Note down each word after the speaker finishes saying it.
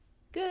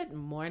Good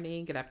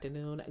morning, good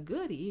afternoon,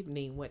 good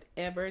evening,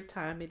 whatever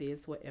time it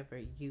is, wherever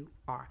you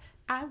are.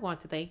 I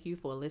want to thank you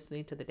for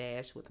listening to The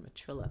Dash with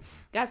Matrilla.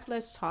 Guys,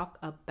 let's talk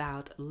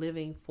about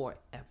living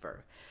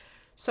forever.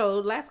 So,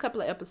 last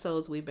couple of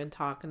episodes, we've been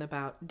talking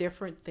about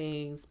different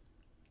things,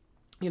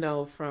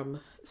 from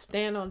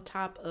stand on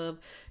top of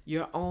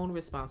your own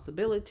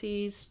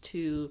responsibilities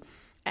to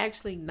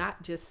actually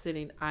not just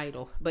sitting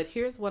idle. But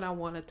here's what I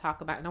want to talk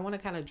about, and I want to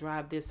kind of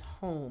drive this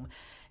home.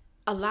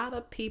 A lot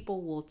of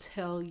people will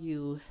tell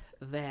you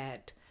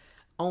that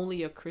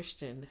only a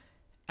Christian,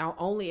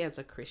 only as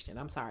a Christian,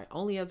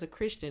 only as a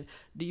Christian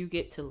do you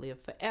get to live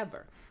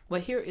forever.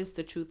 Well, here is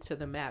the truth to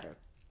the matter.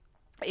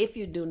 If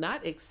you do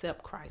not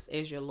accept Christ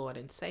as your Lord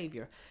and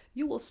Savior,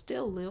 you will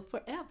still live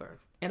forever.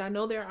 And I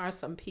know there are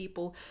some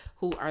people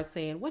who are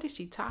saying, what is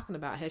she talking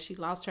about? Has she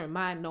lost her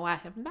mind? No, I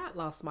have not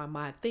lost my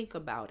mind. Think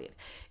about it.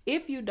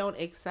 If you don't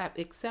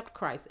accept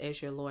Christ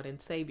as your Lord and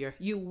Savior,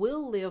 you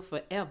will live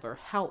forever.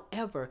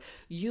 However,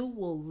 you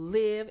will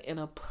live in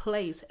a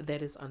place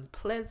that is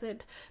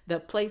unpleasant, the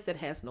place that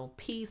has no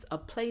peace, a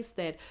place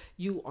that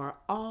you are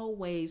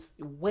always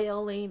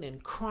wailing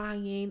and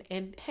crying.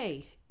 And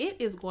hey, it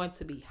is going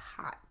to be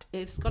hot.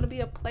 It's going to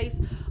be a place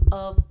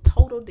of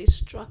total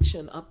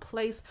destruction, a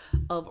place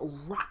of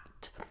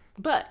rot.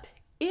 But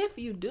if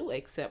you do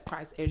accept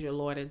Christ as your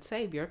Lord and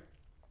Savior,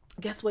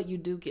 guess what you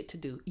do get to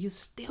do? You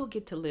still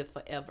get to live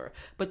forever,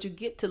 but you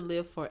get to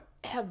live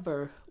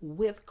forever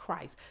with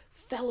Christ,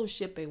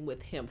 fellowshipping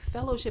with Him,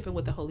 fellowshipping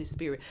with the Holy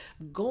Spirit,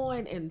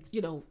 going and,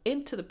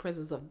 into the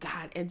presence of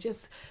God and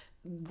just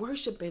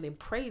worshiping and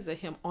praising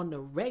Him on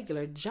the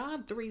regular.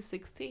 John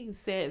 3:16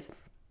 says,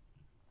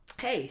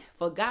 hey,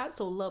 for God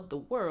so loved the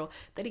world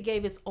that He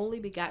gave His only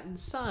begotten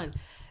Son.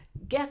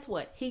 Guess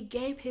what? He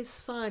gave His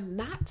Son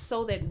not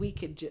so that we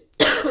could just,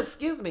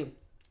 excuse me,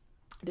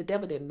 the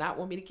devil did not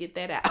want me to get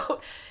that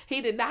out.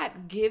 He did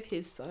not give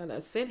His Son or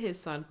send His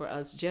Son for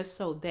us just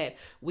so that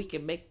we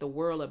can make the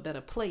world a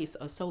better place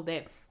or so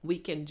that we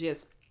can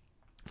just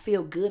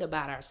feel good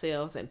about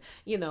ourselves and,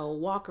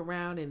 walk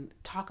around and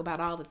talk about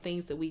all the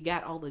things that we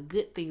got, all the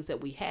good things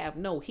that we have.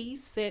 No, He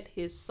sent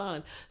His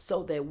Son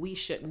so that we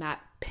should not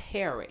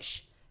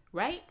perish,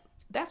 right?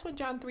 That's what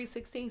John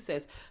 3:16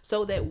 says,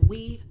 so that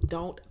we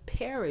don't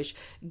perish.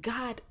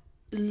 God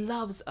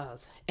loves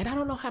us. And I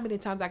don't know how many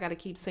times I got to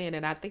keep saying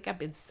it. I think I've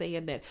been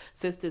saying that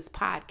since this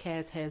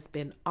podcast has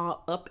been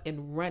all up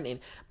and running,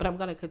 but I'm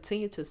going to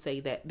continue to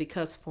say that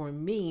because for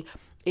me,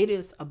 it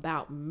is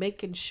about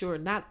making sure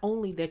not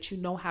only that you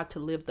know how to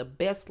live the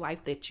best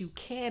life that you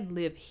can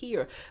live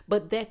here,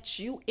 but that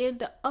you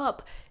end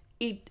up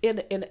in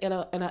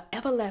an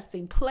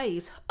everlasting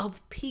place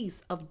of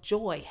peace, of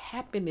joy,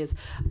 happiness,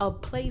 a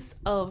place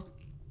of,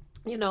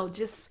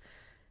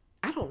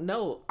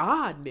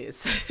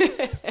 oddness.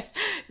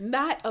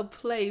 Not a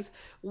place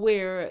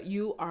where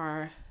you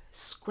are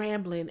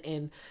scrambling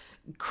and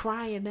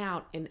crying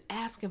out and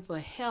asking for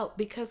help,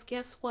 because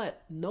guess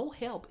what? No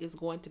help is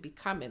going to be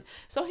coming.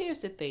 So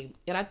here's the thing,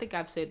 and I think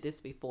I've said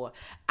this before.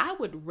 I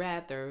would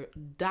rather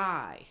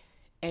die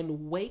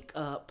and wake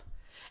up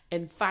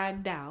and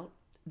find out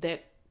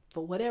that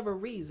for whatever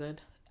reason,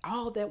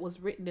 all that was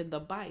written in the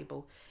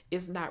Bible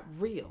is not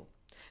real,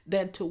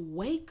 than to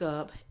wake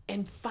up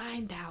and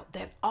find out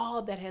that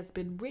all that has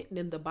been written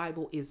in the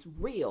Bible is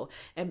real.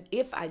 And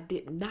if I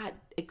did not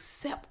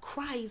accept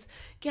Christ,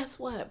 guess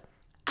what?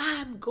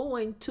 I'm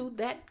going to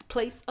that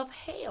place of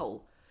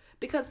hell,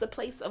 because the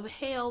place of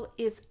hell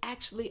is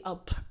actually a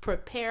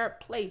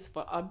prepared place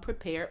for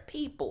unprepared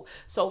people.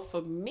 So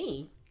for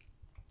me,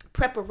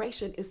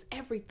 preparation is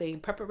everything.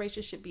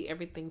 Preparation should be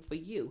everything for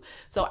you.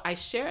 So I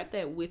shared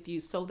that with you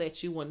so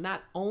that you will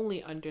not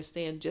only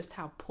understand just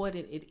how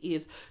important it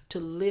is to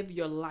live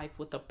your life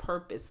with a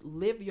purpose,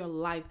 live your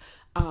life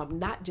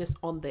not just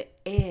on the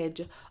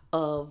edge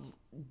of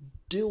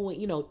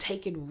doing,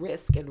 taking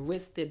risk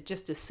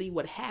just to see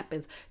what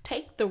happens.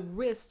 Take the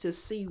risk to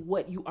see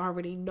what you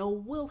already know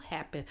will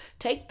happen.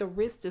 Take the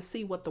risk to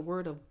see what the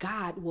Word of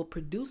God will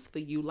produce for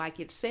you, like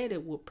it said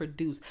it will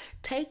produce.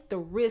 Take the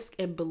risk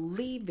in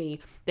believing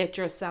that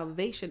your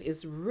salvation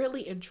is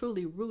really and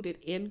truly rooted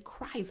in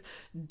Christ.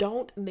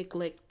 Don't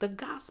neglect the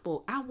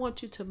gospel. I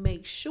want you to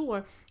make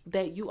sure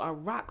that you are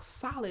rock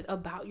solid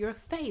about your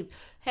faith.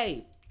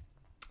 Hey,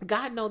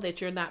 God knows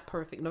that you're not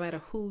perfect, no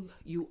matter who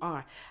you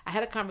are. I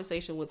had a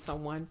conversation with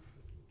someone,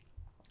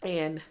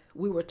 and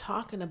we were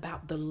talking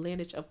about the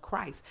lineage of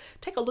Christ.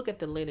 Take a look at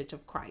the lineage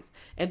of Christ.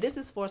 And this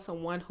is for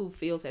someone who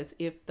feels as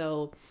if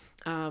though,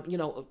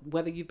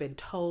 whether you've been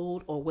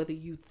told or whether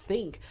you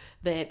think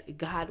that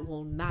God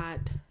will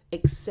not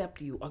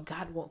accept you or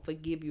God won't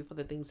forgive you for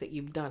the things that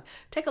you've done.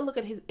 Take a look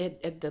at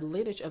the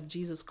lineage of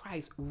Jesus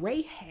Christ.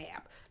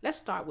 Rahab. Let's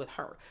start with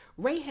her.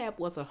 Rahab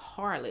was a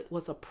harlot,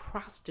 was a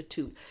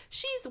prostitute.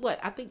 She's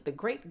I think the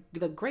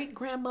great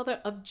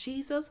grandmother of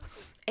Jesus.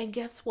 And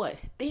guess what?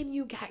 Then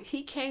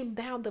he came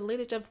down the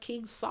lineage of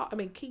King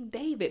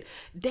David.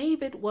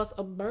 David was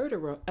a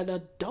murderer, an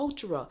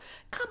adulterer.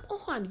 Come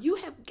on, you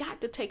have got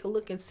to take a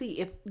look and see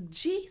if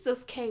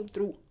Jesus came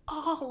through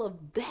all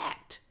of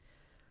that.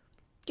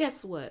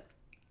 Guess what?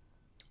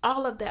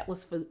 All of that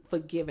was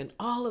forgiven.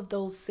 All of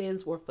those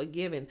sins were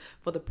forgiven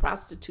for the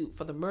prostitute,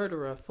 for the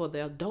murderer, for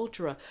the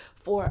adulterer,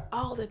 for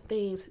all the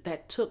things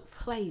that took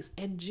place.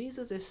 And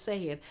Jesus is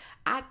saying,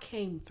 I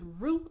came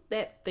through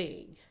that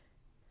thing.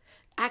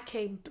 I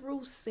came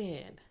through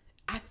sin.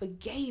 I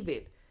forgave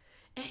it.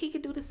 And he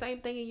can do the same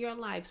thing in your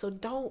life. So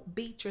don't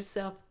beat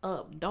yourself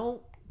up.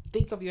 Don't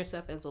think of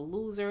yourself as a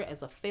loser,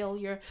 as a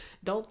failure.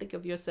 Don't think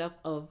of yourself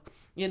of,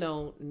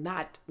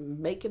 not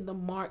making the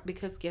mark,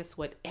 because guess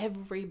what?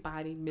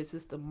 Everybody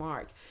misses the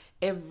mark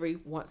every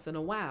once in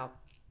a while.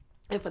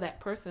 And for that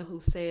person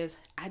who says,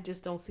 I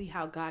just don't see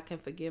how God can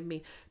forgive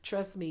me,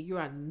 trust me, you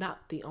are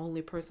not the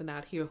only person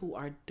out here who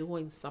are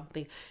doing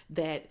something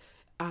that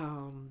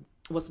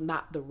was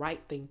not the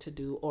right thing to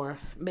do, or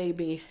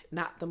maybe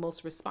not the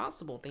most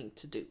responsible thing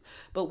to do.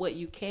 But what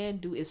you can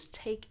do is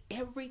take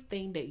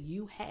everything that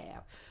you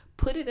have,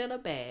 put it in a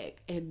bag,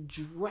 and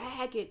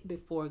drag it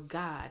before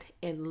God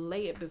and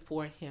lay it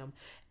before him,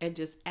 and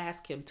just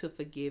ask him to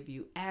forgive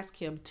you. Ask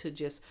him to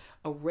just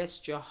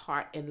arrest your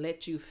heart and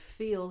let you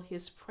feel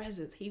his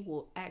presence. He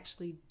will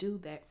actually do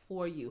that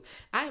for you.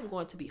 I am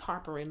going to be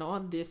harping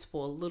on this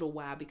for a little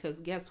while, because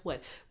guess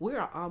what? We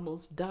are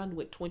almost done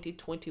with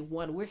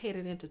 2021. We're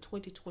headed into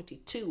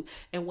 2022.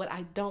 And what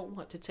I don't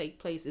want to take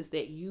place is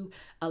that you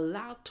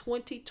allow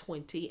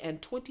 2020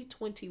 and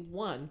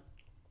 2021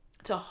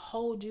 to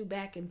hold you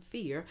back in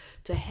fear,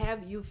 to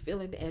have you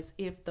feeling as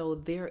if though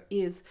there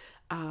is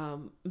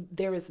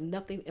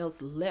nothing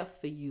else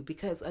left for you.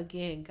 Because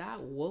again,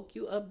 God woke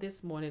you up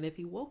this morning. If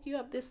he woke you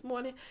up this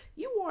morning,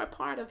 you are a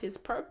part of his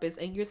purpose,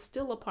 and you're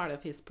still a part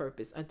of his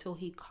purpose until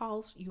he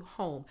calls you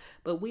home.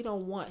 But we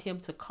don't want him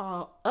to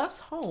call us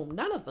home,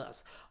 none of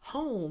us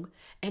home,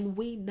 and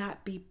we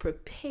not be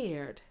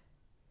prepared.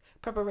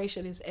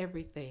 Preparation is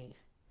everything.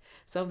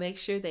 So make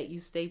sure that you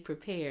stay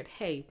prepared.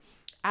 Hey,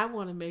 I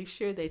want to make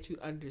sure that you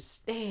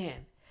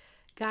understand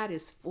God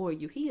is for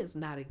you. He is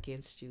not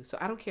against you. So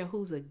I don't care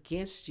who's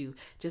against you.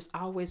 Just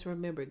always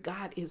remember,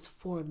 God is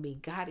for me.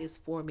 God is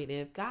for me. And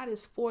if God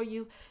is for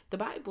you, the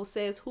Bible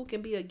says, who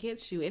can be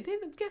against you? And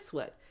then guess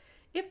what?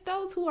 If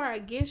those who are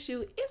against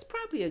you, it's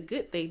probably a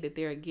good thing that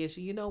they're against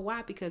you. You know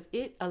why? Because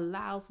it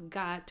allows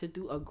God to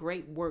do a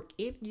great work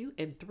in you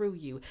and through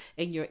you,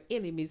 and your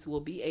enemies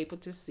will be able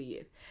to see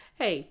it.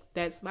 Hey,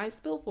 that's my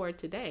spill for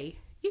today.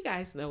 You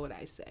guys know what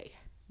I say.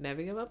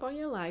 Never give up on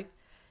your life,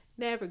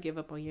 never give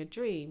up on your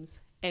dreams,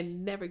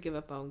 and never give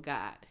up on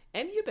God.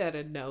 And you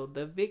better know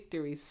the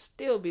victory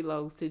still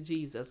belongs to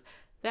Jesus.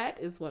 That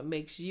is what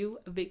makes you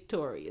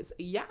victorious.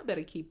 Y'all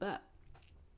better keep up.